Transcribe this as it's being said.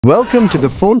Welcome to the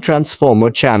Phone Transformer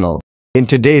channel. In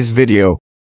today's video,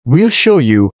 we'll show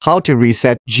you how to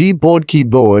reset Gboard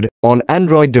keyboard on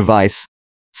Android device,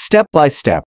 step by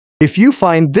step. If you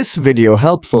find this video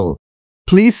helpful,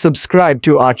 please subscribe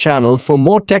to our channel for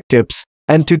more tech tips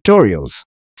and tutorials.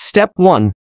 Step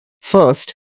 1.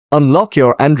 First, unlock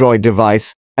your Android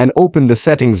device and open the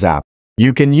Settings app.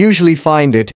 You can usually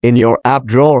find it in your app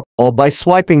drawer or by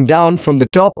swiping down from the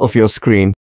top of your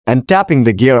screen and tapping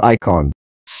the gear icon.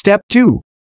 Step 2.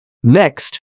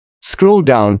 Next, scroll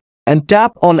down and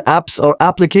tap on Apps or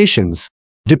Applications,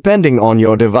 depending on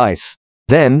your device.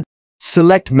 Then,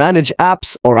 select Manage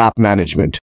Apps or App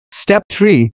Management. Step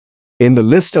 3. In the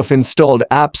list of installed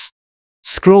apps,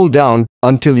 scroll down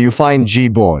until you find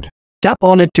Gboard. Tap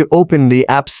on it to open the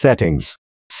app settings.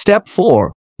 Step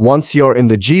 4. Once you're in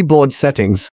the Gboard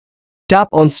settings, tap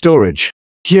on Storage.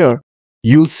 Here,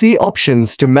 you'll see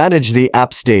options to manage the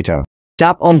app's data.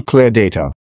 Tap on Clear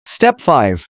Data. Step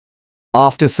 5.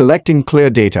 After selecting Clear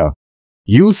Data,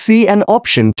 you'll see an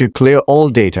option to clear all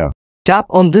data. Tap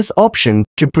on this option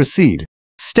to proceed.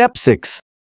 Step 6.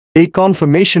 A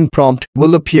confirmation prompt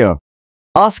will appear,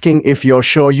 asking if you're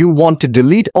sure you want to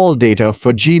delete all data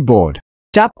for Gboard.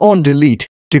 Tap on Delete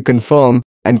to confirm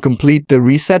and complete the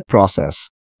reset process.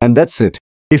 And that's it.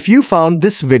 If you found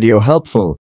this video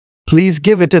helpful, please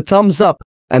give it a thumbs up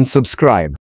and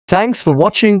subscribe. Thanks for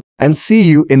watching and see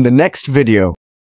you in the next video.